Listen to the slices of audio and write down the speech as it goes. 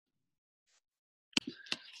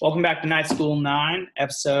Welcome back to Night School 9,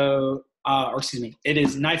 it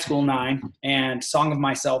is Night School 9 and Song of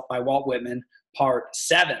Myself by Walt Whitman, part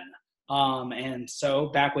 7. And so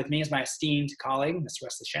back with me is my esteemed colleague, Mr.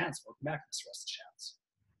 Wesley Shantz. Welcome back, Mr. Wesley Shantz.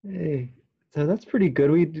 Hey, so that's pretty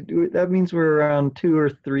good. That means we're around 2 or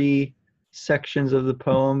 3 sections of the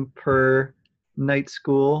poem per night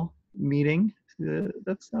school meeting.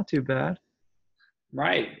 That's not too bad.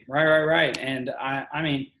 Right. And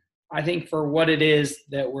I think for what it is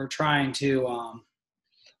that we're trying to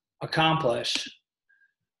accomplish,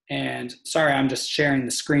 and sorry, I'm just sharing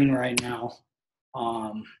the screen right now.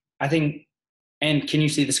 I think, and can you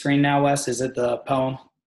see the screen now, Wes? Is it the poem?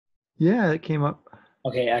 Yeah, it came up.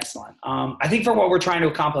 Okay, excellent. I think for what we're trying to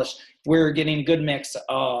accomplish, we're getting a good mix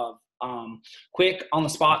of quick,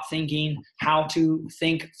 on-the-spot thinking, how to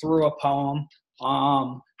think through a poem,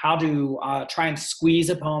 how to try and squeeze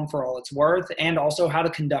a poem for all it's worth, and also how to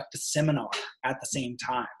conduct a seminar at the same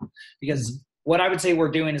time. Because what I would say we're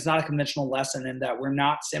doing is not a conventional lesson in that we're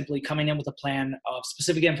not simply coming in with a plan of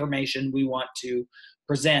specific information we want to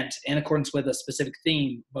present in accordance with a specific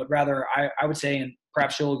theme, but rather I would say, and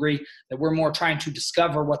perhaps you'll agree, that we're more trying to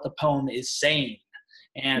discover what the poem is saying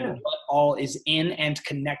and what all is in and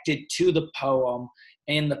connected to the poem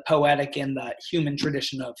in the poetic and the human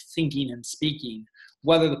tradition of thinking and speaking,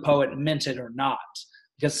 whether the poet meant it or not,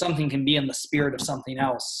 because something can be in the spirit of something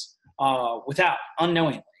else without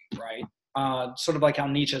unknowingly, right? Sort of like how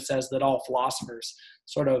Nietzsche says that all philosophers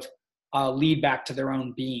sort of lead back to their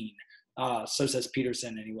own being. So says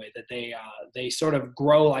Peterson anyway, that they sort of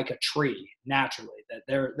grow like a tree naturally, that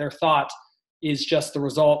their thought is just the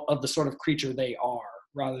result of the sort of creature they are,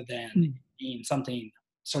 rather than being something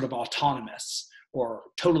sort of autonomous or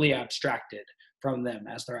totally abstracted from them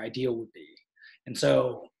as their ideal would be. And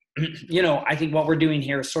so, I think what we're doing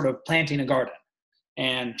here is sort of planting a garden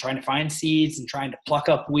and trying to find seeds and trying to pluck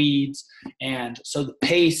up weeds. And so the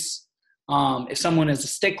pace, if someone is a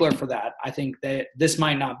stickler for that, I think that this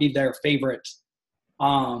might not be their favorite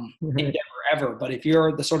endeavor ever. But if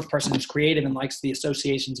you're the sort of person who's creative and likes the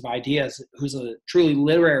associations of ideas, who's a truly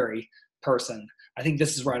literary person, I think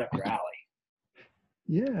this is right up your alley.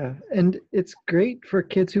 Yeah, and it's great for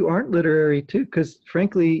kids who aren't literary too, because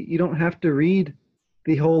frankly, you don't have to read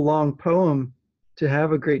the whole long poem to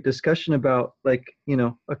have a great discussion about, like,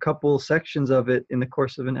 a couple sections of it in the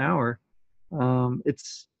course of an hour.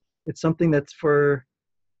 It's something that's for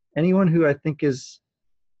anyone who I think is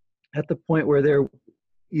at the point where they're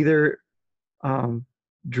either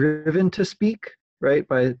driven to speak, right,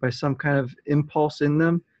 by some kind of impulse in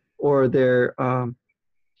them, or they're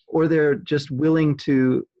just willing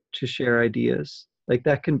to share ideas. Like,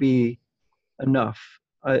 that can be enough.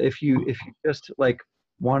 If you just like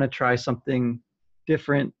want to try something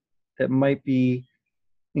different that might be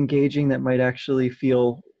engaging, that might actually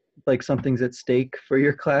feel like something's at stake for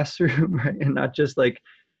your classroom, right? And not just like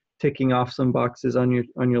ticking off some boxes on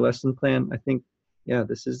your lesson plan. I think,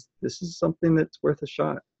 this is something that's worth a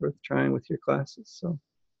shot, worth trying with your classes. So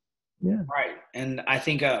yeah. Right. And I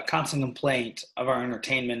think a constant complaint of our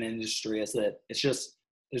entertainment industry is that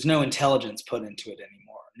there's no intelligence put into it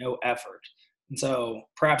anymore, no effort. And so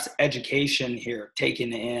perhaps education here,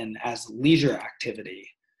 taken in as leisure activity,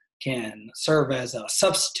 can serve as a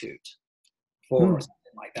substitute for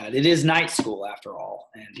something like that. It is night school after all.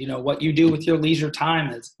 And what you do with your leisure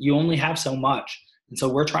time is you only have so much. And so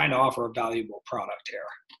we're trying to offer a valuable product here.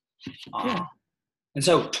 And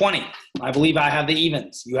so 20, I believe I have the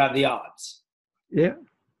evens. You have the odds. Yeah.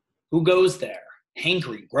 Who goes there?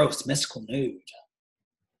 Hankering, gross, mystical nude.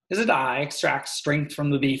 Is it I extract strength from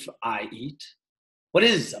the beef I eat? What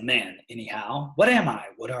is a man, anyhow? What am I?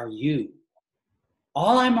 What are you?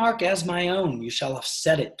 All I mark as my own, you shall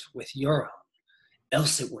offset it with your own.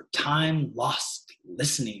 Else it were time lost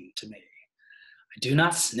listening to me. I do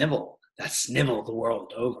not snivel, that snivel the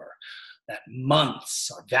world over. That months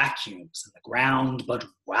are vacuums in the ground, but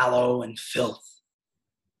wallow in filth.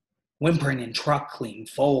 Whimpering and truckling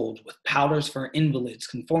fold with powders for invalids,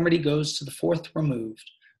 conformity goes to the fourth removed.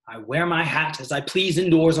 I wear my hat as I please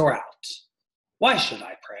indoors or out. Why should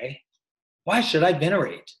I pray? Why should I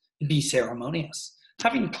venerate and be ceremonious?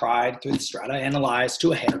 Having pried through the strata, analyzed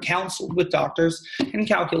to a hair, counseled with doctors, and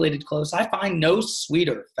calculated close, I find no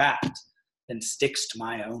sweeter fat than sticks to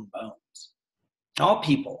my own bones. In all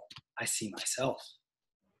people, I see myself.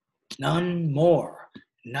 None more,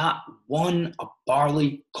 not one a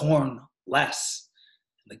barley corn less.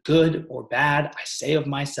 The good or bad I say of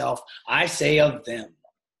myself, I say of them.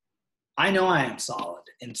 I know I am solid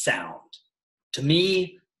and sound. To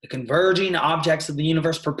me, the converging objects of the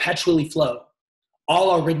universe perpetually flow. All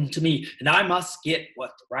are written to me, and I must get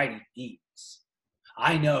what the writing means.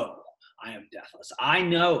 I know I am deathless. I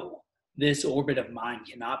know this orbit of mine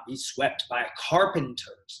cannot be swept by a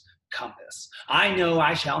carpenter's compass. I know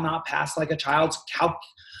I shall not pass like a child's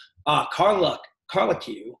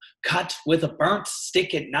carlicue cut with a burnt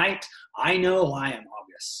stick at night. I know I am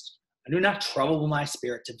August. I do not trouble my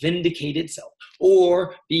spirit to vindicate itself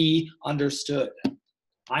or be understood.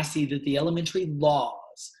 I see that the elementary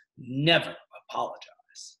laws never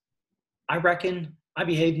apologize. I reckon I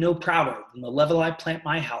behave no prouder than the level I plant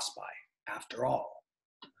my house by, after all.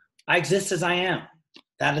 I exist as I am.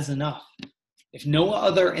 That is enough. If no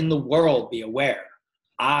other in the world be aware,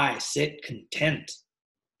 I sit content.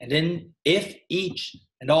 And if each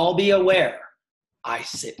and all be aware, I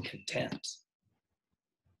sit content.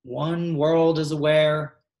 One world is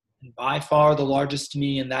aware, and by far the largest to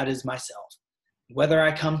me, and that is myself. Whether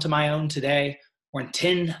I come to my own today, or in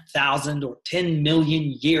 10,000 or 10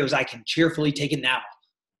 million years, I can cheerfully take it now,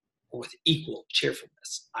 or with equal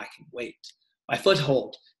cheerfulness I can wait. My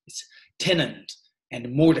foothold is tenoned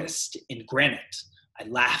and mortised in granite. I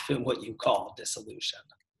laugh at what you call dissolution,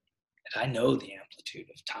 and I know the amplitude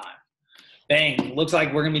of time. Bang, looks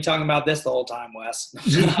like we're going to be talking about this the whole time, Wes.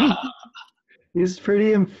 He's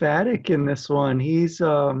pretty emphatic in this one. He's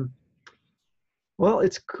well,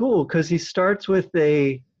 it's cool because he starts with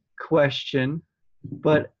a question,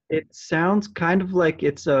 but it sounds kind of like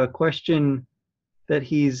it's a question that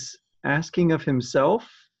he's asking of himself,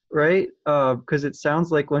 right? Because it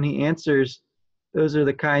sounds like when he answers, those are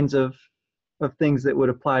the kinds of things that would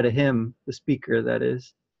apply to him, the speaker, that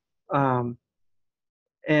is. And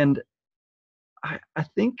I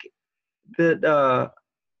think that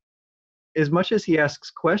as much as he asks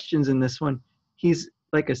questions in this one, he's,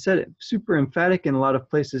 like I said, super emphatic in a lot of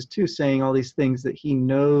places too, saying all these things that he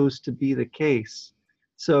knows to be the case.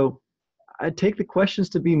 So I take the questions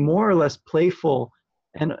to be more or less playful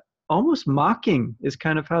and almost mocking is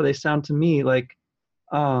kind of how they sound to me. Like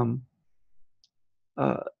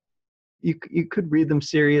you could read them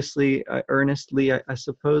seriously, earnestly, I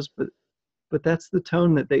suppose, but that's the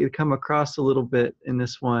tone that they come across a little bit in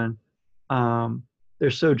this one. They're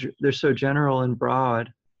so general and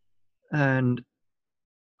broad, and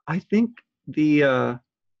I think the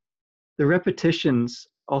repetitions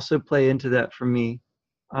also play into that for me,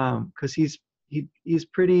 because he's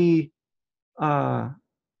pretty.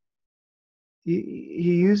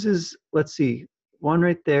 He uses, let's see, one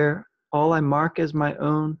right there. All I mark as my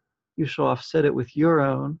own, you shall offset it with your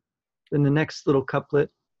own. Then the next little couplet,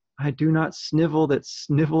 I do not snivel that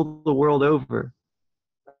snivel the world over.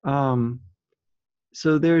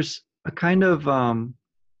 So there's a kind of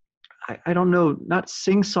I don't know, not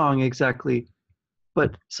sing-song exactly,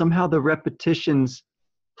 but somehow the repetitions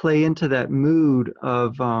play into that mood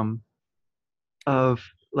of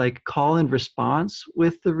like call and response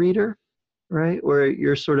with the reader, right? Where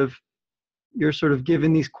you're sort of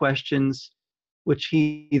given these questions, which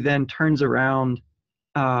he then turns around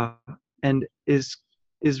and is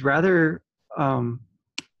rather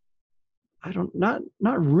I don't not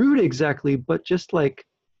rude exactly, but just like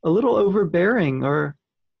a little overbearing or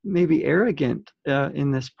maybe arrogant in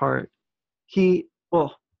this part.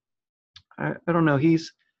 Well, I don't know.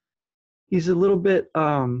 He's a little bit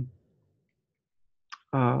uh,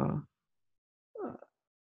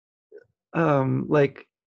 like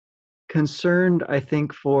concerned, I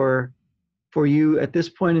think, for you at this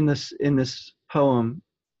point in this poem,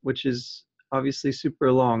 which is obviously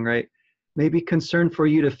super long, right? Maybe concerned for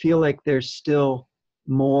you to feel like there's still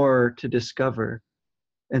more to discover.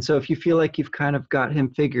 And so if you feel like you've kind of got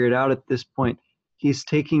him figured out at this point, he's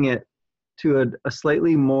taking it to a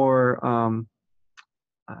slightly more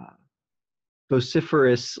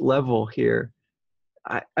vociferous level here.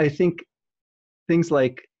 I think things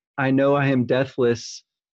like, I know I am deathless,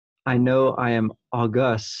 I know I am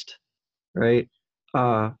august, right?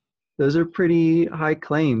 Those are pretty high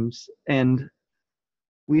claims. And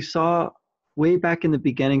we saw way back in the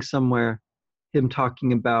beginning somewhere him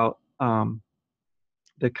talking about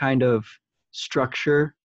the kind of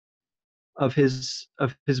structure of his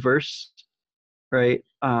verse, right?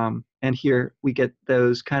 And here we get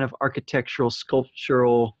those kind of architectural,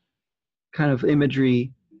 sculptural kind of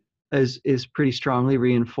imagery is pretty strongly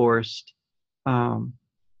reinforced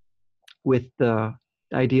with the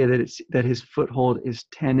idea that his foothold is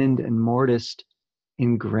tenoned and mortised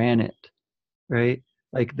in granite, right?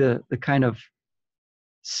 Like the kind of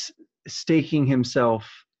staking himself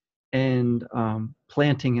and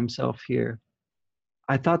planting himself here.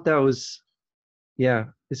 I thought that was, yeah,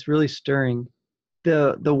 it's really stirring.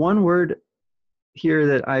 The one word here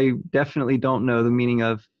that I definitely don't know the meaning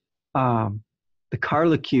of, the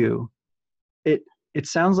carlicue. it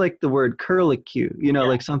sounds like the word curlicue, Yeah.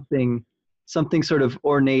 like something sort of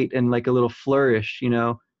ornate and like a little flourish,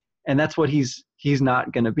 and that's what he's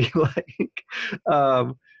not going to be like.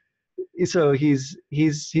 Um, so he's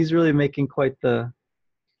really making quite the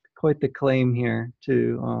claim here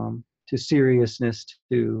to seriousness,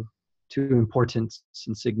 to importance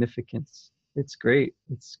and significance. It's great.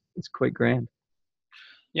 It's quite grand.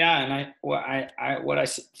 Yeah, and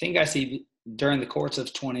think I see during the course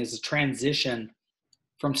of 20 is a transition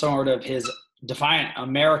from sort of his defiant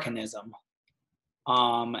Americanism,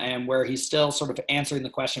 and where he's still sort of answering the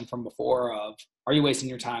question from before of, are you wasting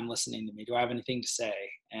your time listening to me? Do I have anything to say?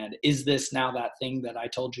 And is this now that thing that I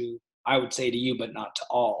told you I would say to you, but not to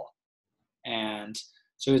all? And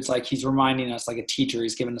so it's like he's reminding us, like a teacher,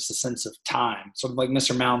 he's giving us a sense of time, sort of like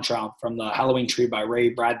Mr. Mountraub from The Halloween Tree by Ray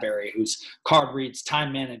Bradbury, whose card reads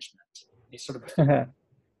time management. He's sort of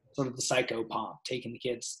the psychopomp, taking the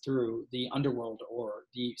kids through the underworld or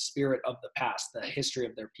the spirit of the past, the history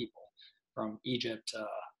of their people, from Egypt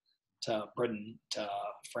to Britain to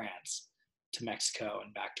France to Mexico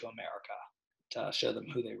and back to America, to show them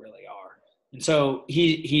who they really are. And so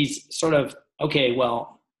he's sort of, okay,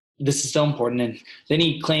 well, this is so important. And then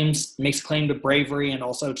he makes a claim to bravery and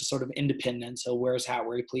also to sort of independence. He'll wear his hat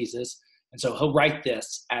where he pleases. And so he'll write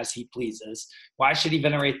this as he pleases. Why should he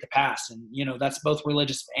venerate the past? And, that's both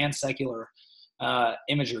religious and secular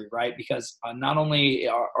imagery, right? Because not only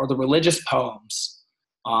are the religious poems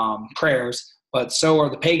prayers, but so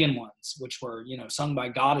are the pagan ones, which were, sung by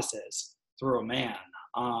goddesses through a man.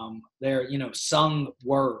 They're, sung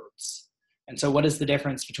words. And so what is the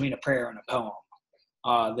difference between a prayer and a poem?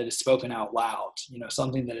 That is spoken out loud,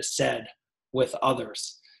 something that is said with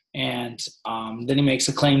others. And then he makes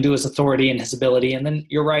a claim to his authority and his ability. And then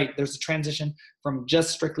you're right, there's a transition from just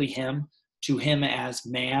strictly him to him as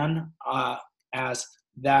man, as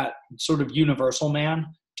that sort of universal man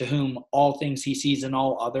to whom all things he sees in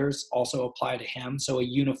all others also apply to him. So a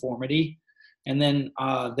uniformity. And then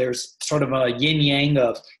there's sort of a yin yang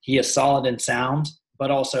of he is solid and sound, but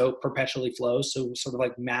also perpetually flows. So sort of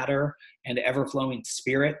like matter and ever-flowing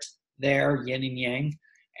spirit there, yin and yang.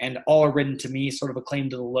 And all are written to me, sort of a claim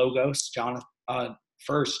to the Logos.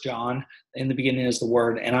 First John, in the beginning is the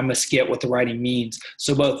Word, and I'm going to skip what the writing means.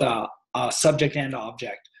 So both subject and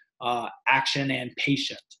object, action and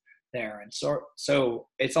patient there. And so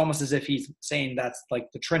it's almost as if he's saying that's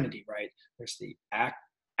like the Trinity, right? There's the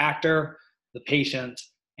actor, the patient,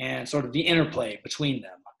 and sort of the interplay between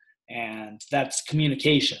them. And that's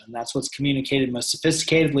communication. And that's what's communicated most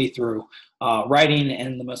sophisticatedly through writing,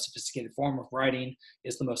 and the most sophisticated form of writing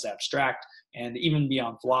is the most abstract. And even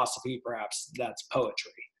beyond philosophy, perhaps, that's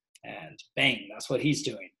poetry. And bang, that's what he's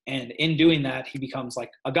doing. And in doing that, he becomes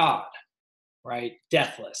like a god, right?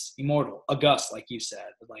 Deathless, immortal, august, like you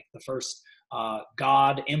said, like the first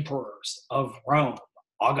god emperors of Rome,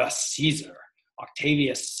 August Caesar,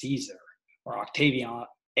 Octavius Caesar, or Octavian,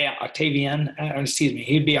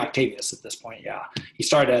 he'd be Octavius at this point, yeah. He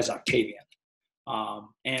started as Octavian.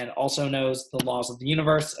 And also knows the laws of the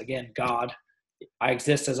universe. Again, God, I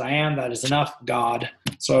exist as I am, that is enough. God,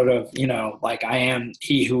 sort of, like I am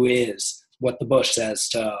he who is, what the bush says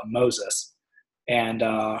to Moses. And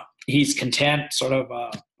he's content, sort of,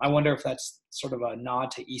 I wonder if that's sort of a nod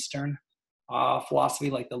to Eastern philosophy,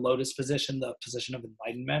 like the lotus position, the position of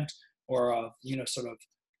enlightenment, or of, sort of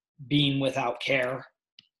being without care.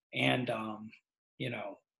 And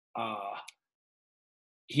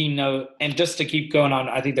and just to keep going on,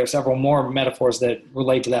 I think there are several more metaphors that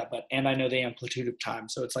relate to that, and I know the amplitude of time.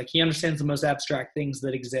 So it's like he understands the most abstract things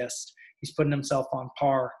that exist. He's putting himself on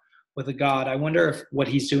par with a god. I wonder if what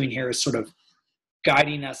he's doing here is sort of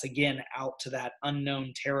guiding us again out to that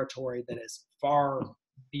unknown territory that is far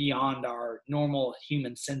beyond our normal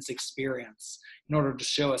human sense experience, in order to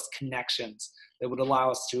show us connections that would allow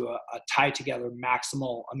us to tie together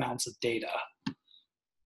maximal amounts of data.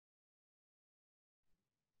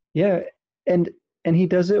 Yeah, and he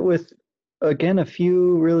does it with, again, a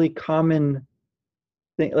few really common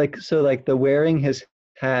things, like the wearing his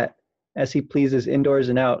hat as he pleases indoors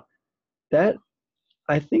and out. That,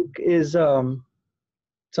 I think, is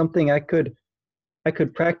something I could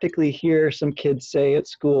practically hear some kids say at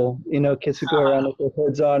school. Kids who go around with their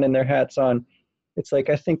hoods on and their hats on. It's like,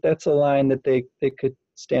 I think that's a line that they could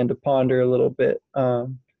stand to ponder a little bit.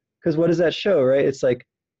 Because what does that show, right? It's like,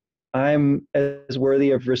 I'm as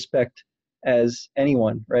worthy of respect as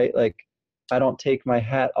anyone, right? Like, I don't take my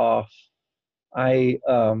hat off. I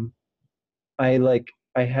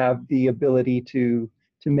have the ability to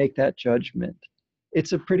make that judgment.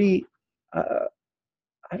 It's a pretty,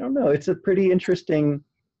 I don't know, it's a pretty interesting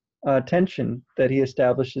tension that he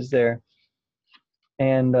establishes there.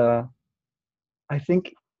 And I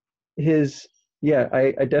think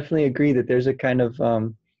I definitely agree that there's a kind of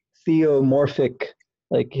theomorphic,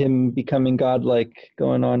 like him becoming godlike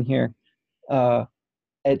going on here, uh,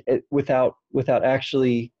 without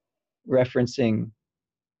actually referencing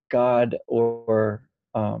God or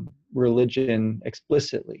religion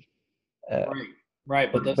explicitly. Uh, Right,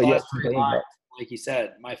 right. But those but yet last three complaining lines, about. like you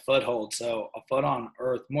said, my foothold. So a foot on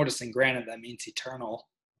earth, mortis and granite, that means eternal.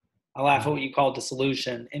 I laugh at what you call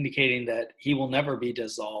dissolution, indicating that he will never be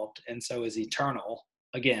dissolved, and so is eternal.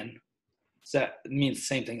 Again, so that means the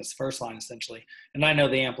same thing as the first line, essentially. And I know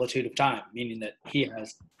the amplitude of time, meaning that he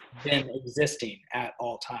has been existing at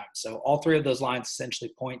all times. So all three of those lines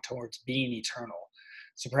essentially point towards being eternal.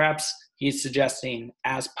 So perhaps he's suggesting,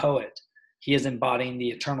 as poet, he is embodying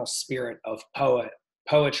the eternal spirit of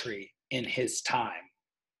poetry in his time,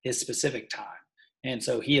 his specific time. And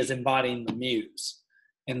so he is embodying the muse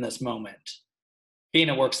in this moment, being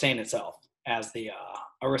at work saying itself, as the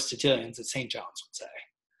Aristotelians at St. John's would say.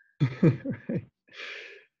 Right.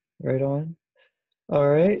 Right on. All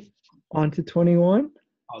right. On to 21.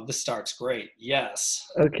 Oh, this starts great. Yes.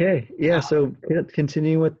 Okay. Yeah. So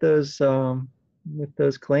continue with those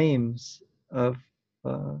claims of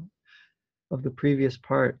uh, of the previous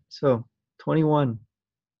part. So 21.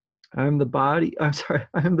 I am the body. I'm sorry.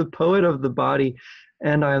 I am the poet of the body,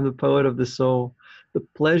 and I am the poet of the soul. The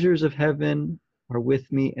pleasures of heaven are with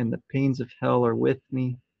me, and the pains of hell are with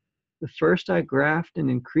me. The first I graft and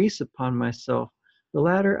increase upon myself. The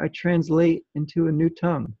latter I translate into a new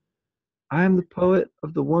tongue. I am the poet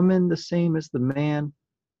of the woman, the same as the man,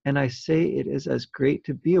 and I say it is as great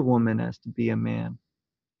to be a woman as to be a man.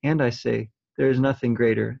 And I say, there is nothing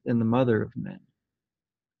greater than the mother of men.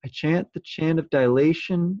 I chant the chant of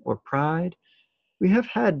dilation or pride. We have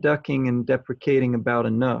had ducking and deprecating about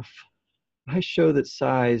enough. I show that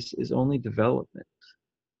size is only development.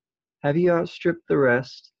 Have you outstripped the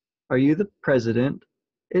rest? Are you the president?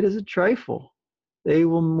 It is a trifle. They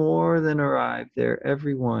will more than arrive there,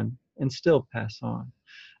 every one, and still pass on.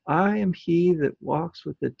 I am he that walks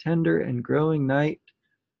with the tender and growing night.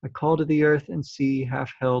 I call to the earth and sea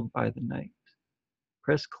half held by the night.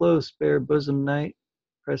 Press close, bare bosom night.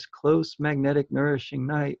 Press close, magnetic, nourishing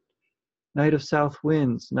night. Night of south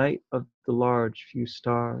winds, night of the large few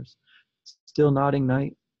stars. Still nodding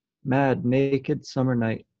night, mad, naked summer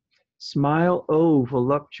night. Smile, oh,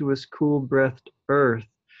 voluptuous, cool-breathed earth,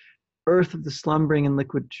 earth of the slumbering and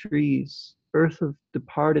liquid trees, earth of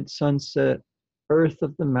departed sunset, earth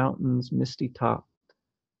of the mountains misty topped,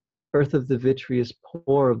 earth of the vitreous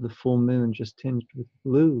pour of the full moon just tinged with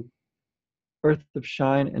blue, earth of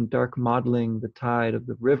shine and dark modeling the tide of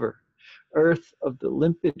the river, earth of the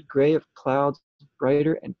limpid gray of clouds,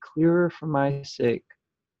 brighter and clearer for my sake,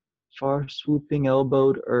 far swooping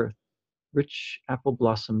elbowed earth, rich apple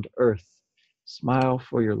blossomed earth, smile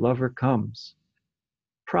for your lover comes.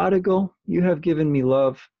 Prodigal, you have given me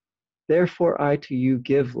love, therefore I to you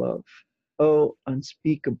give love. Oh,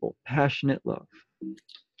 unspeakable, passionate love.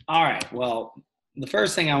 All right. Well, the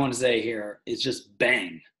first thing I want to say here is just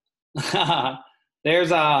bang.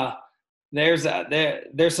 there's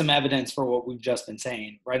there's some evidence for what we've just been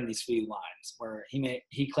saying right in these few lines, where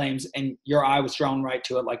he claims, and your eye was drawn right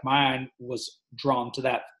to it, like my eye was drawn to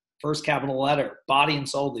that first capital letter, body and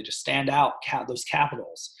soul. They just stand out. Those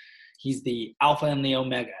capitals. He's the alpha and the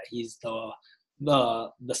omega. He's the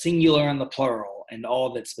singular and the plural, and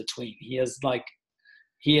all that's between. He is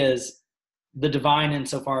the divine,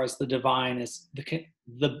 insofar as the divine is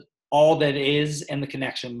the all that is and the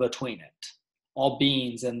connection between it, all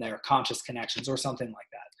beings and their conscious connections, or something like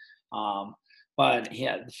that. But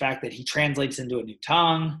the fact that he translates into a new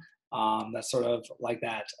tongue, that's sort of like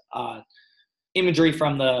that imagery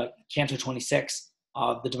from the Canto 26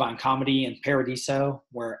 of the Divine Comedy in Paradiso,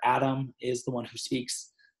 where Adam is the one who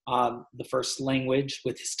speaks the first language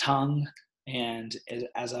with his tongue, and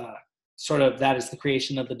as a sort of, that is the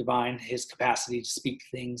creation of the divine, his capacity to speak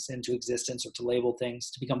things into existence or to label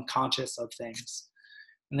things, to become conscious of things.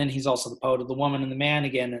 And then he's also the poet of the woman and the man,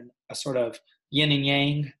 again, in a sort of yin and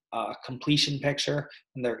yang completion picture,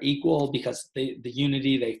 and they're equal because the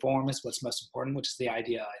unity they form is what's most important, which is the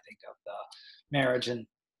idea, I think, of the marriage. And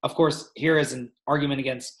of course, here is an argument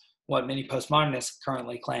against what many postmodernists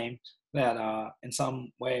currently claim, that in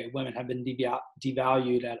some way women have been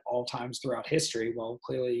devalued at all times throughout history. Well,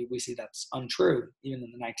 clearly we see that's untrue, even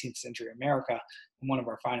in the 19th century America, and one of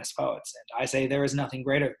our finest poets. And I say there is nothing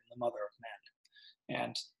greater than the mother of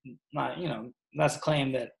men. And that's a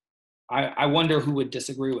claim that I wonder who would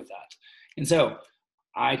disagree with that. And so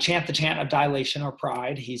I chant the chant of dilation or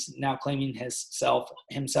pride. He's now claiming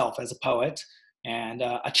himself as a poet, and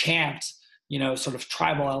a chant, sort of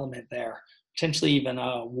tribal element there, potentially even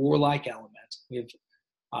a warlike element. We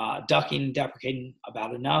have ducking and deprecating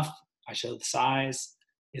about enough. I show the size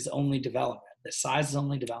is only development. The size is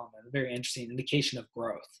only development. A very interesting indication of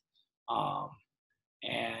growth.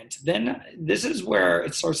 And then this is where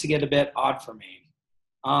it starts to get a bit odd for me.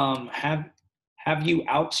 Have you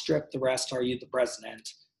outstripped the rest? Are you the president?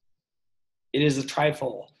 It is a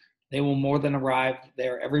trifle. They will more than arrive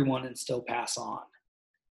there, everyone, and still pass on.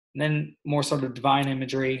 And then more sort of divine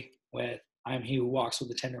imagery with, I am he who walks with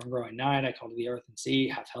the tender and growing night. I call to the earth and sea,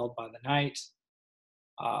 half held by the night.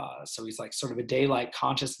 So he's like sort of a daylight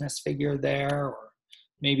consciousness figure there, or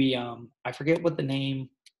maybe I forget what the name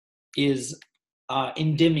is.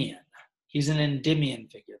 Endymion. He's an Endymion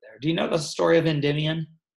figure there. Do you know the story of Endymion,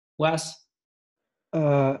 Wes?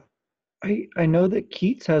 Uh, I know that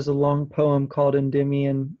Keats has a long poem called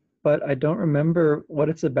Endymion, but I don't remember what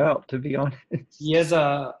it's about, to be honest. He has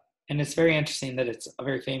and it's very interesting that it's a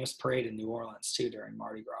very famous parade in New Orleans too during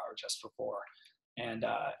Mardi Gras or just before. And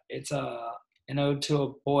it's an ode to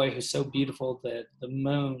a boy who's so beautiful that the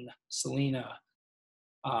moon, Selena,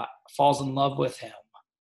 falls in love with him.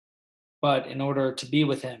 But in order to be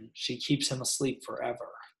with him, she keeps him asleep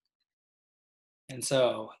forever. And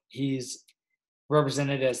so he's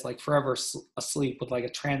represented as like forever asleep with like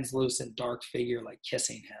a translucent dark figure like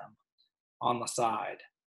kissing him on the side.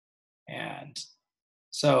 And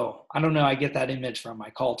so I don't know, I get that image from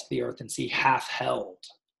I call to the earth and sea half held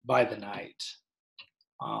by the night.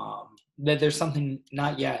 That there's something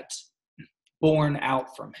not yet born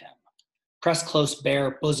out from him. Press close,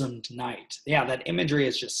 bare bosomed night. Yeah, that imagery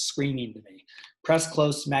is just screaming to me. Press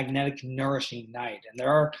close, magnetic, nourishing night. And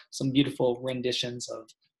there are some beautiful renditions of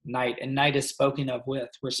night. And night is spoken of with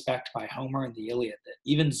respect by Homer and the Iliad, that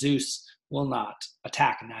even Zeus will not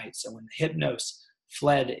attack night. So when Hypnos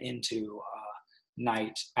fled into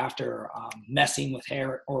night after messing with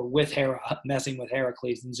Hera, messing with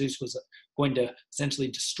Heracles, and Zeus was going to essentially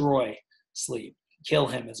destroy sleep, kill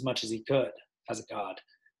him as much as he could as a god.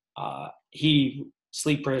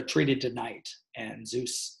 Sleep retreated to night, and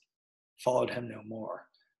Zeus followed him no more.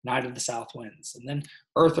 Night of the south winds, and then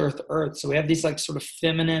earth, earth, earth. So we have these like sort of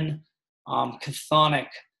feminine, chthonic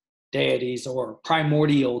deities or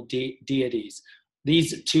primordial deities.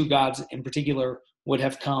 These two gods in particular would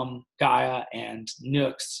have come, Gaia and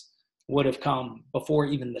Nyx would have come before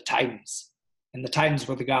even the Titans. And the Titans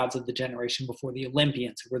were the gods of the generation before the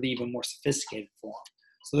Olympians, who were the even more sophisticated form.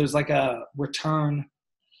 So there's like a return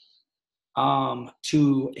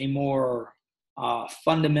to a more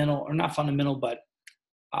fundamental, or not fundamental, but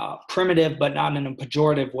primitive, but not in a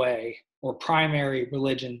pejorative way, or primary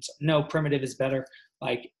religions. No, primitive is better,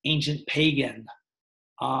 like ancient pagan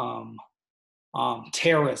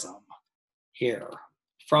terrorism here,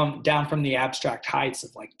 down from the abstract heights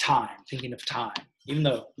of like time, thinking of time, even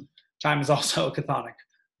though time is also a chthonic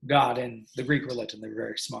god in the Greek religion. They're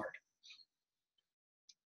very smart.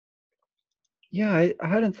 Yeah, I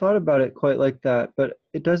hadn't thought about it quite like that, but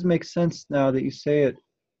it does make sense now that you say it,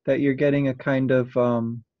 that you're getting a kind of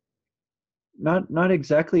not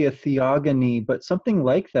exactly a theogony, but something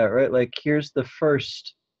like that, right? Like, here's the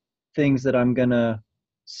first things that I'm gonna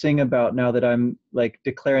sing about now that I'm like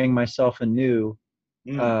declaring myself anew,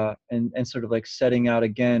 and sort of like setting out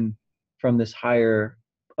again from this higher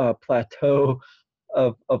plateau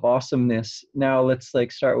of awesomeness. Now let's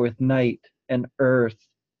like start with night and earth,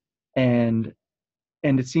 and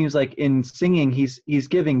it seems like in singing he's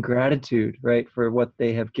giving gratitude, right, for what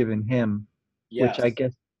they have given him. Yes. Which I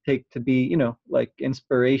guess take to be, like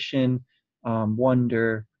inspiration,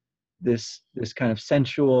 wonder, this kind of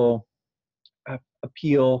sensual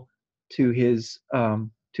appeal to his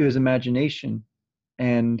imagination.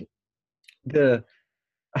 And I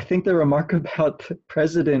think the remark about the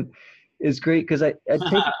president is great, because I take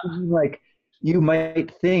it to mean like you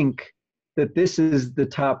might think that this is the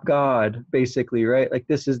top god, basically, right? Like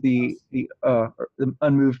this is the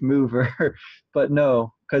unmoved mover, but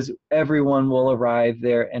no, because everyone will arrive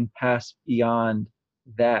there and pass beyond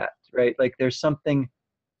that, right? Like there's something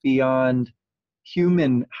beyond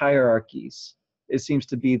human hierarchies. It seems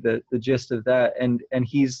to be the gist of that, and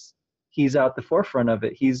he's out the forefront of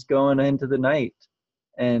it. He's going into the night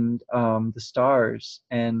and the stars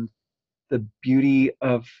and the beauty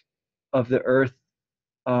of the earth,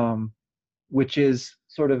 which is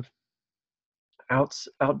sort of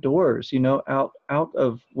outdoors, out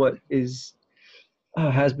of what is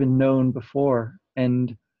has been known before,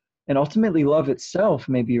 and ultimately love itself,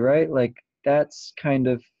 maybe, right? Like that's kind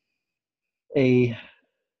of an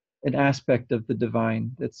aspect of the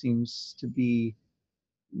divine that seems to be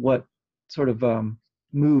what sort of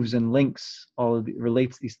moves and links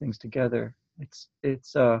relates these things together. It's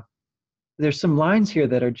there's some lines here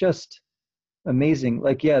that are just amazing.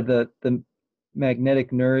 Like, yeah, the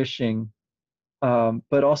magnetic nourishing,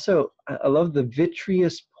 but also I love the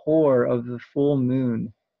vitreous pour of the full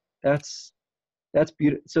moon. That's that's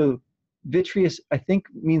beautiful. So vitreous, I think,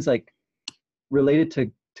 means like related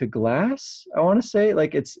to glass. I want to say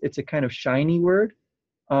like it's a kind of shiny word,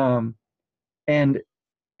 um, and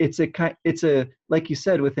it's a like you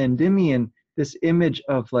said with Endymion, this image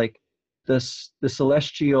of like the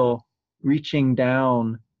celestial reaching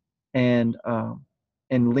down and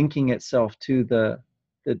linking itself to the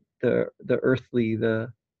earthly,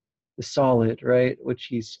 the solid, right, which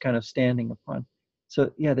he's kind of standing upon.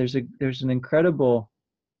 So yeah, there's an incredible,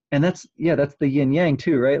 and that's, yeah, that's the yin yang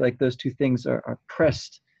too, right? Like those two things are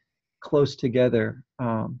pressed close together.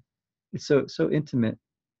 It's so intimate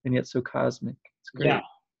and yet so cosmic. It's Yeah. great.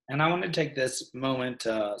 And I want to take this moment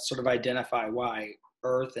to sort of identify why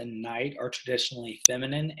earth and night are traditionally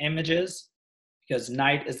feminine images, because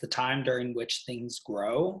night is the time during which things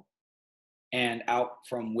grow and out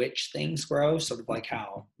from which things grow, sort of like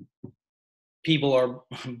how people are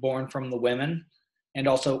born from the women. And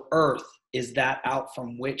also, earth is that out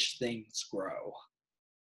from which things grow.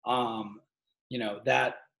 Um,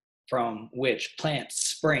 that from which plants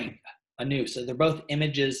spring anew. So they're both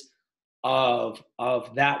images of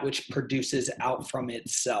that which produces out from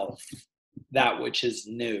itself that which is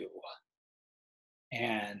new,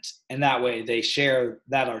 and that way they share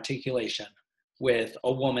that articulation with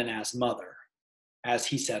a woman as mother, as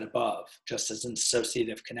he said above, just as an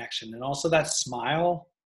associative connection. And also that smile,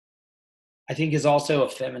 I think, is also a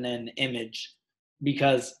feminine image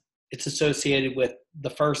because it's associated with the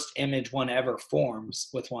first image one ever forms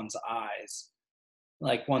with one's eyes,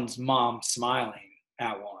 like one's mom smiling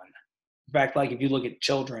at one. In fact, like if you look at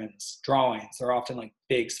children's drawings, they're often like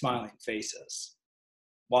big smiling faces.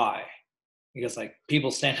 Why? Because like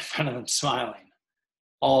people stand in front of them smiling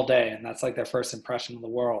all day, and that's like their first impression of the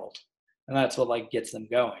world, and that's what like gets them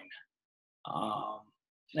going. Um,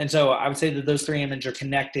 and so I would say that those three images are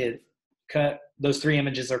connected. Those three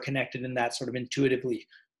images are connected in that sort of intuitively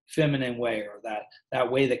feminine way, or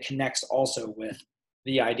that way that connects also with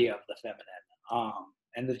the idea of the feminine,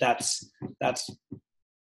 and that's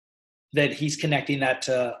that he's connecting that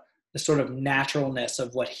to the sort of naturalness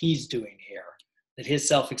of what he's doing here. That his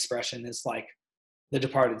self-expression is like the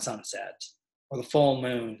departed sunset, or the full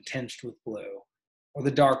moon tinged with blue, or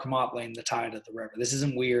the dark mottling the tide of the river. This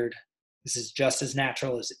isn't weird. This is just as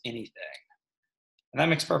natural as anything. And that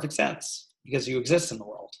makes perfect sense because you exist in the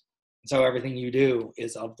world. And so everything you do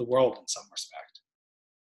is of the world in some respect.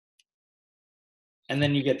 And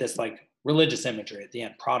then you get this like religious imagery at the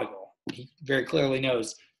end, prodigal. He very clearly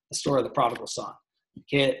knows the story of the prodigal son.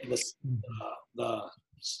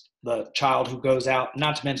 The child who goes out,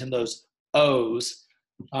 not to mention those O's,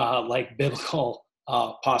 like biblical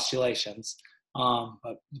postulations.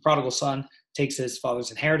 But the prodigal son takes his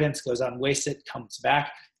father's inheritance, goes out and wastes it, comes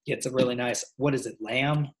back, gets a really nice, what is it,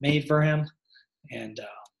 lamb made for him. And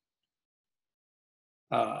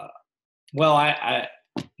well, I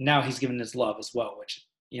now he's given his love as well, which,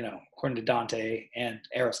 according to Dante and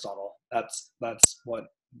Aristotle, that's what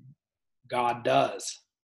God does.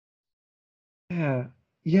 Yeah,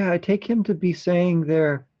 yeah. I take him to be saying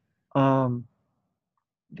there, um,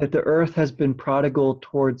 that the earth has been prodigal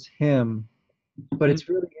towards him, but Mm-hmm. it's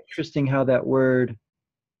really interesting how that word,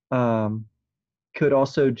 um, could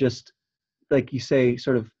also just, like you say,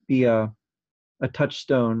 sort of be a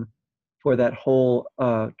touchstone for that whole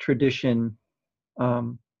tradition,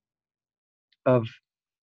 um, of,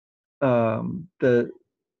 the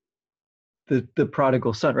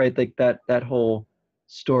prodigal son, right? Like that whole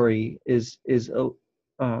story is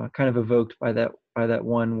kind of evoked by that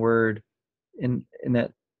one word in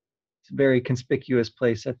that very conspicuous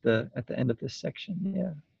place at the end of this section.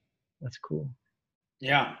 Yeah, that's cool.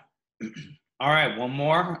 Yeah. All right, one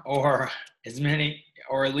more, or as many,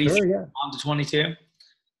 or at least Sure, yeah, on to 22. go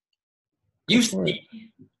You for it.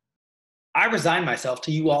 see, I resign myself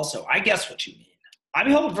to you also. I guess what you mean. I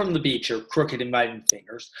behold from the beach your crooked, inviting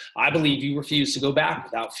fingers. I believe you refuse to go back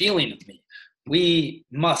without feeling of me. We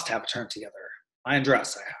must have a turn together. I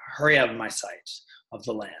undress. I hurry out of my sight of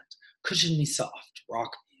the land. Cushion me soft,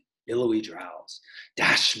 rock me, billowy drowse.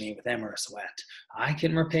 Dash me with amorous wet. I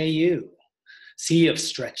can repay you. Sea of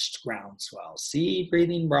stretched groundswell, sea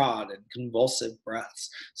breathing broad and convulsive breaths,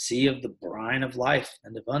 sea of the brine of life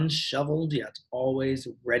and of unshoveled yet always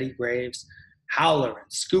ready graves, howler and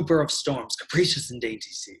scooper of storms, capricious and dainty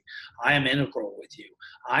sea. I am integral with you.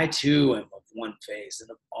 I too am of one phase and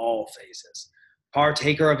of all phases.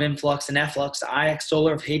 Partaker of influx and efflux, I,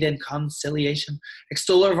 extoller of hate and conciliation,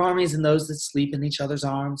 extoller of armies and those that sleep in each other's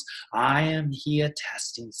arms, I am he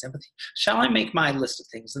attesting sympathy. Shall I make my list of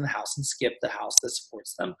things in the house and skip the house that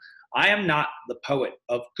supports them? I am not the poet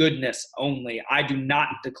of goodness only. I do not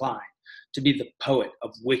decline to be the poet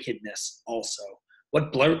of wickedness also.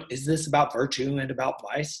 What blurt is this about virtue and about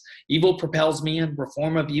vice? Evil propels me, and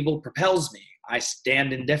reform of evil propels me. I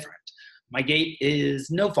stand indifferent. My gate is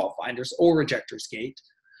no fault finder's or rejector's gate.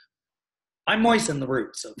 I moisten the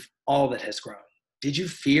roots of all that has grown. Did you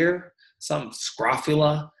fear some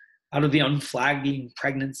scrofula out of the unflagging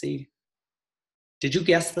pregnancy? Did you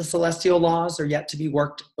guess the celestial laws are yet to be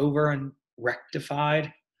worked over and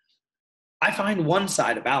rectified? I find one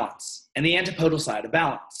side of balance and the antipodal side of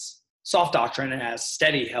balance. Soft doctrine as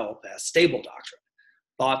steady help as stable doctrine.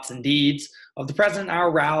 Thoughts and deeds of the present hour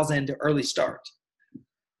rouse and early start.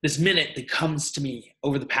 This minute that comes to me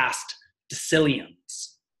over the past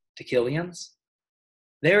decillions,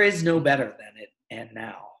 there is no better than it and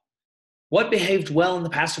now. What behaved well in the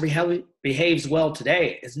past or behaves well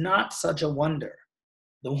today is not such a wonder.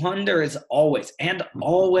 The wonder is always, and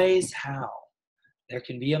always how, there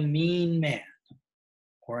can be a mean man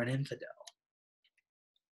or an infidel.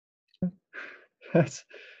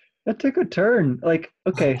 That took a turn. Like,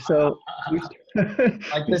 okay, so we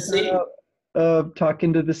Like the sea.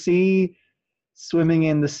 Talking to the sea, swimming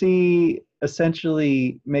in the sea,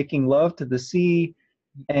 essentially making love to the sea,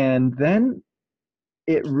 and then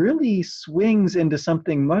it really swings into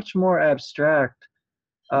something much more abstract.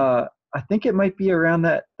 I think it might be around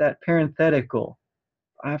that parenthetical.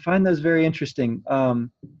 I find those very interesting.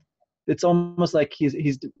 It's almost like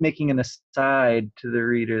he's making an aside to the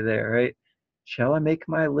reader there, right? Shall I make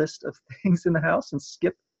my list of things in the house and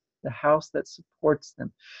skip the house that supports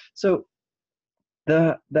them? So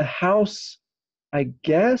the house, I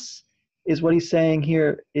guess, is what he's saying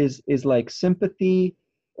here is like sympathy,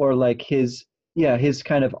 or like his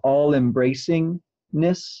kind of all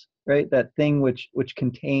embracingness, right? That thing which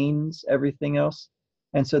contains everything else.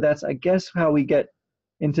 And so that's, I guess, how we get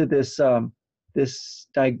into this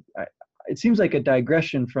it seems like a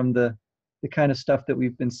digression from the kind of stuff that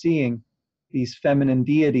we've been seeing, these feminine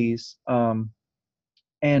deities,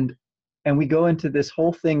 and we go into this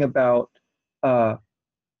whole thing about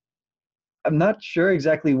I'm not sure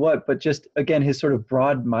exactly what, but just again his sort of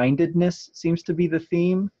broad-mindedness seems to be the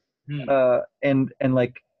theme, and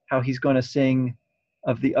like how he's going to sing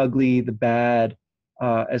of the ugly, the bad,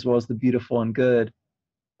 as well as the beautiful and good.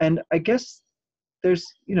 And I guess there's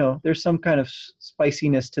some kind of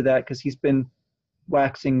spiciness to that, because he's been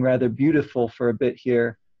waxing rather beautiful for a bit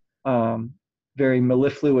here, very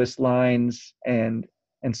mellifluous lines and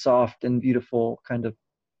soft and beautiful kind of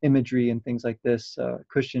imagery and things like this.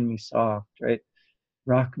 Cushion me soft, right?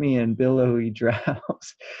 Rock me in billowy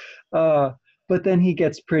drowse. But then he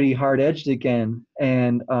gets pretty hard-edged again,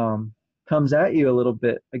 and comes at you a little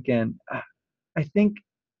bit again. I think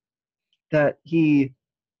that he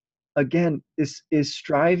again is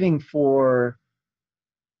striving for,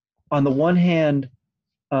 on the one hand,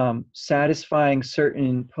 satisfying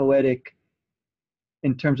certain poetic,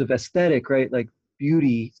 in terms of aesthetic, right, like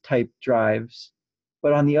beauty type drives,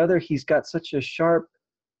 but on the other, he's got such a sharp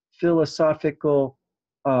philosophical,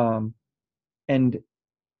 and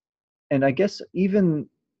I guess even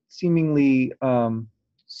seemingly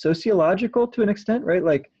sociological to an extent, right?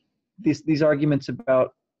 Like these arguments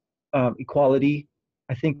about equality,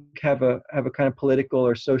 I think have a kind of political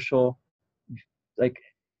or social, like,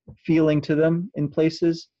 feeling to them in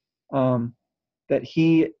places, that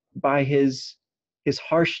he, by his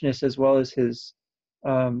harshness as well as his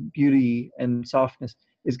beauty and softness,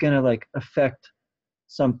 is going to like affect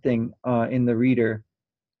something in the reader.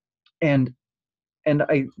 And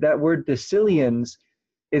that word decillions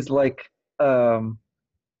is like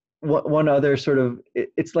one other sort of,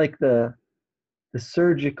 it's like the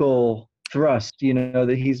surgical thrust,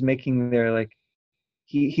 that he's making there. Like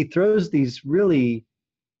he throws these really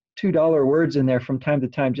 $2 words in there from time to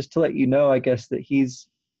time, just to let you know, I guess, that he's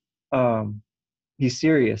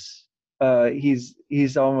serious.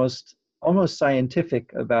 He's almost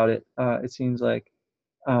scientific about it. It seems like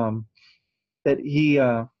that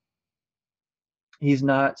he's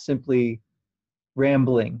not simply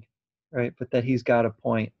rambling, right? But that he's got a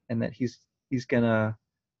point, and that he's gonna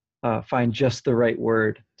find just the right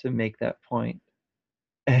word to make that point.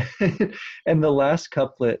 And the last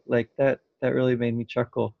couplet, like that really made me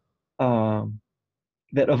chuckle.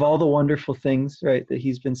 That of all the wonderful things, right, that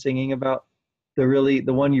he's been singing about, the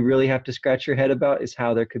one you really have to scratch your head about is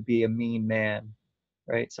how there could be a mean man,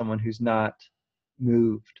 right? Someone who's not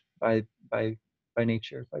moved by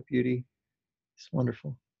nature, by beauty. It's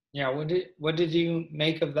wonderful. Yeah, what did you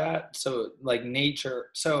make of that? So like nature,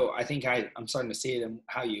 so I think I'm starting to see it in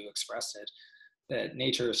how you expressed it, that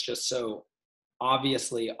nature is just so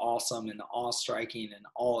obviously awesome and awe-striking in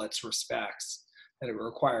all its respects, that it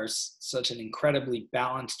requires such an incredibly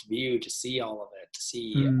balanced view to see all of it, to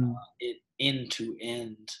see Mm, it end to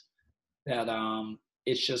end, that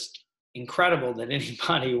it's just incredible that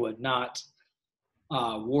anybody would not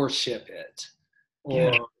worship it,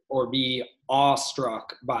 yeah. or be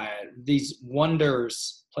awestruck by it. These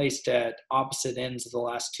wonders placed at opposite ends of the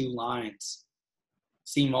last two lines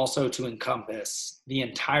seem also to encompass the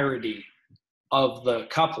entirety of the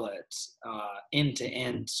couplets, end to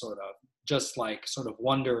end, sort of, just like sort of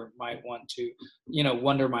wonder might want to,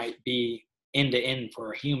 wonder might be end to end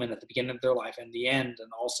for a human at the beginning of their life and the end,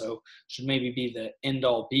 and also should maybe be the end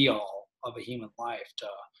all be all of a human life, to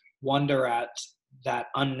wonder at that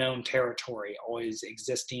unknown territory always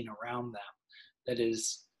existing around them, that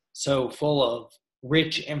is so full of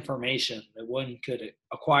rich information that one could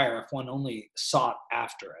acquire if one only sought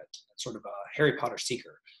after it. It's sort of a Harry Potter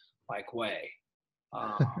seeker like way.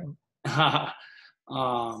 Um,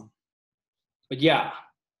 um, but yeah.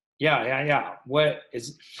 What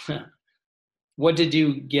is what did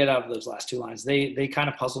you get out of those last two lines? They kind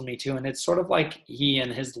of puzzled me too, and it's sort of like he, in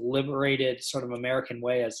his liberated sort of American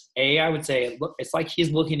way, as I would say, it's like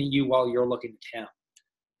he's looking at you while you're looking at him,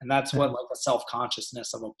 and that's what like the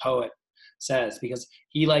self-consciousness of a poet says, because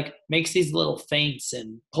he like makes these little feints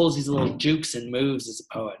and pulls these little jukes and moves as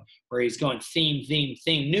a poet, where he's going theme,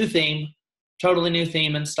 new theme, totally new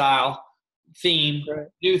theme and style, theme, Right.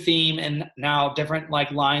 new theme, and now different like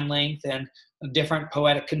line length and a different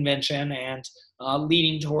poetic convention, and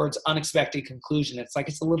leading towards unexpected conclusion. It's like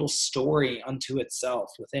it's a little story unto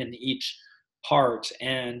itself within each part,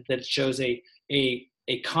 and that shows a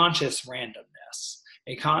conscious randomness,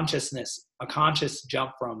 a consciousness, a conscious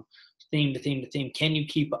jump from theme to theme to theme. Can you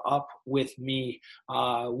keep up with me?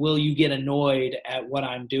 Will you get annoyed at what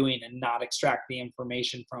I'm doing and not extract the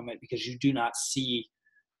information from it because you do not see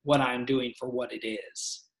what I'm doing for what it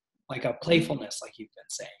is? Like a playfulness, like you've been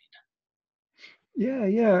saying. Yeah,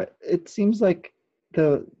 yeah. It seems like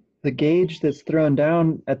the the gauge that's thrown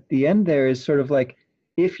down at the end there is sort of like,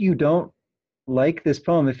 if you don't like this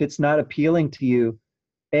poem, if it's not appealing to you,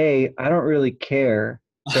 I don't really care.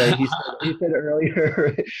 Right? He said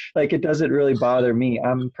earlier, like it doesn't really bother me.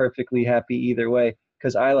 I'm perfectly happy either way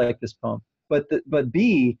because I like this poem. But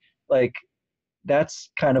B, like that's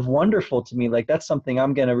kind of wonderful to me. Like that's something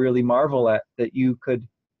I'm gonna really marvel at, that you could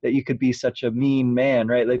be such a mean man,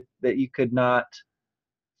 right? Like that you could not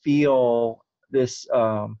feel this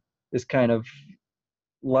kind of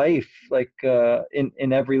life, like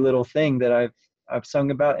in every little thing that I've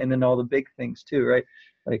sung about, and then all the big things too, right?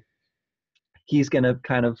 Like he's gonna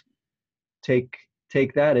kind of take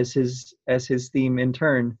take that as his theme in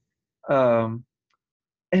turn, um,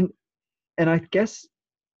 and and I guess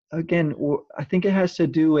again, I think it has to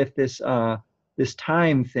do with this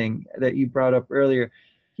time thing that you brought up earlier.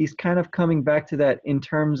 He's kind of coming back to that in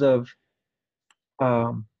terms of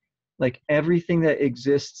um, like everything that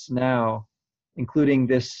exists now, including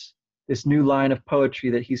this new line of poetry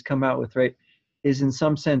that he's come out with, right, is in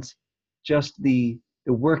some sense just the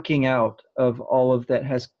working out of all of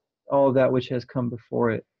that which has come before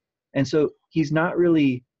it. And so he's not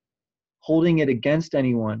really holding it against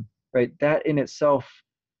anyone, right? That in itself,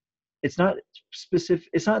 it's not specific.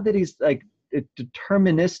 It's not that he's like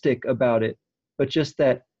deterministic about it, but just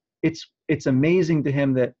that it's amazing to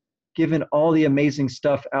him that given all the amazing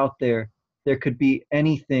stuff out there, there could be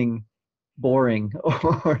anything boring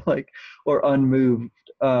or unmoved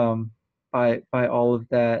by all of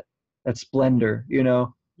that splendor, Yeah.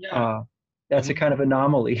 uh, And that's a kind of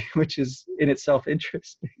anomaly, which is in itself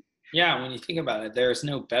interesting. yeah, when you think about it, there is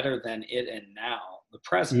no better than it and now, the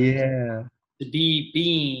present. Yeah. To be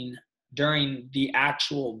being during the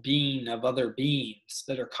actual being of other beings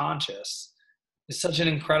that are conscious is such an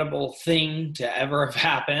incredible thing to ever have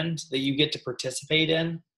happened, that you get to participate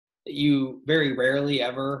in, that you very rarely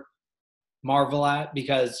ever marvel at,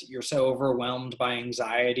 because you're so overwhelmed by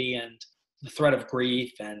anxiety and the threat of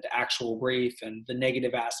grief and actual grief and the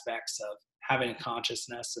negative aspects of having a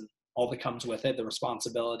consciousness and all that comes with it, the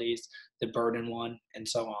responsibilities that burden one, and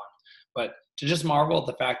so on. But to just marvel at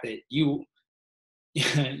the fact that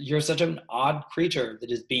you're such an odd creature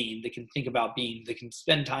that is being, that can think about being, that can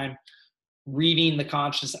spend time reading the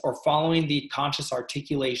conscious or following the conscious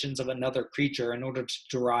articulations of another creature in order to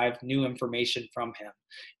derive new information from him,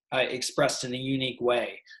 expressed in a unique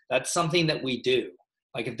way. That's something that we do.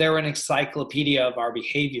 Like if there were an encyclopedia of our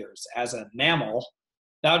behaviors as a mammal,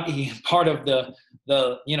 that would be part of the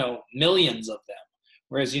millions of them.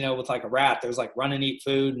 Whereas, with like a rat, there's like run and eat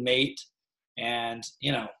food, mate, and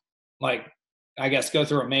like, I guess go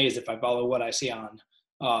through a maze if I follow what I see on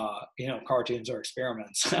cartoons or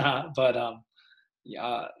experiments. But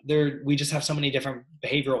we just have so many different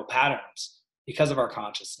behavioral patterns because of our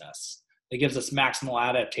consciousness. It gives us maximal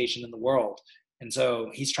adaptation in the world. And so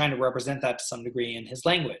he's trying to represent that to some degree in his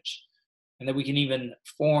language. And that we can even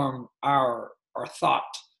form our thought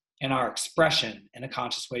and our expression in a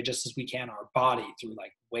conscious way, just as we can our body through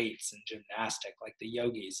like weights and gymnastic, like the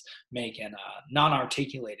yogis make in a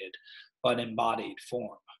non-articulated but embodied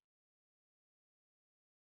form.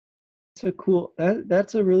 So cool.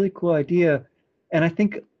 That's a really cool idea. And I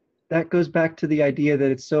think that goes back to the idea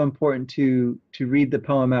that it's so important to read the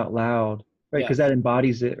poem out loud, right? Yeah. Because that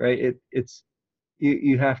embodies it, right? It's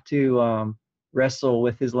you have to wrestle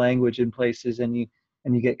with his language in places, and you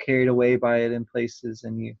get carried away by it in places,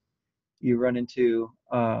 and you run into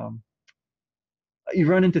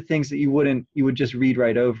things that you would just read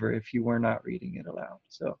right over if you were not reading it aloud.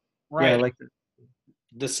 So Right. yeah, I like that.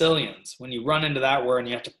 Decillions. When you run into that word and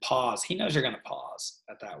you have to pause, he knows you're going to pause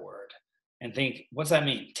at that word and think, what's that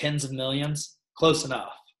mean? Tens of millions? Close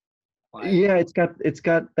enough. Yeah, it's got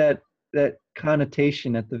that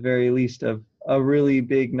connotation at the very least of a really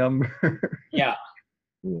big number. Yeah.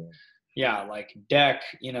 Yeah, like Dec,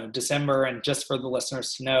 December, and just for the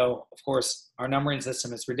listeners to know, of course, our numbering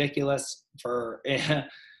system is ridiculous for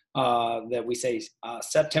that we say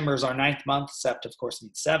September is our 9th month. Sept, of course,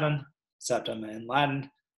 means 7, septem in Latin.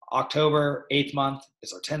 October, 8th month,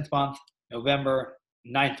 is our 10th month. November,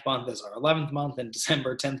 9th month is our 11th month. And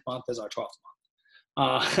December, 10th month is our 12th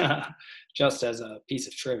month. Just as a piece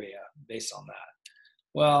of trivia based on that.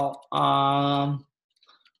 Well,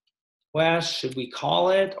 Wes, should we call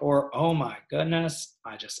it? Or, oh my goodness,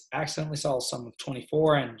 I just accidentally saw some of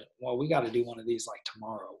 24, and well, we got to do one of these like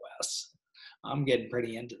tomorrow, Wes. I'm getting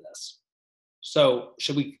pretty into this. So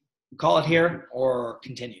should we call it here or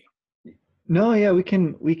continue? No, yeah, we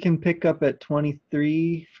can pick up at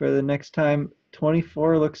 23 for the next time.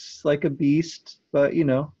 24 looks like a beast, but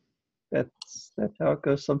that's how it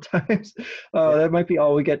goes sometimes. That might be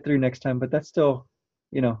all we get through next time, but that's still,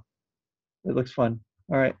 it looks fun.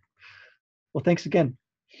 All right. Well, thanks again.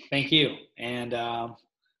 Thank you, and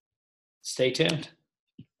stay tuned.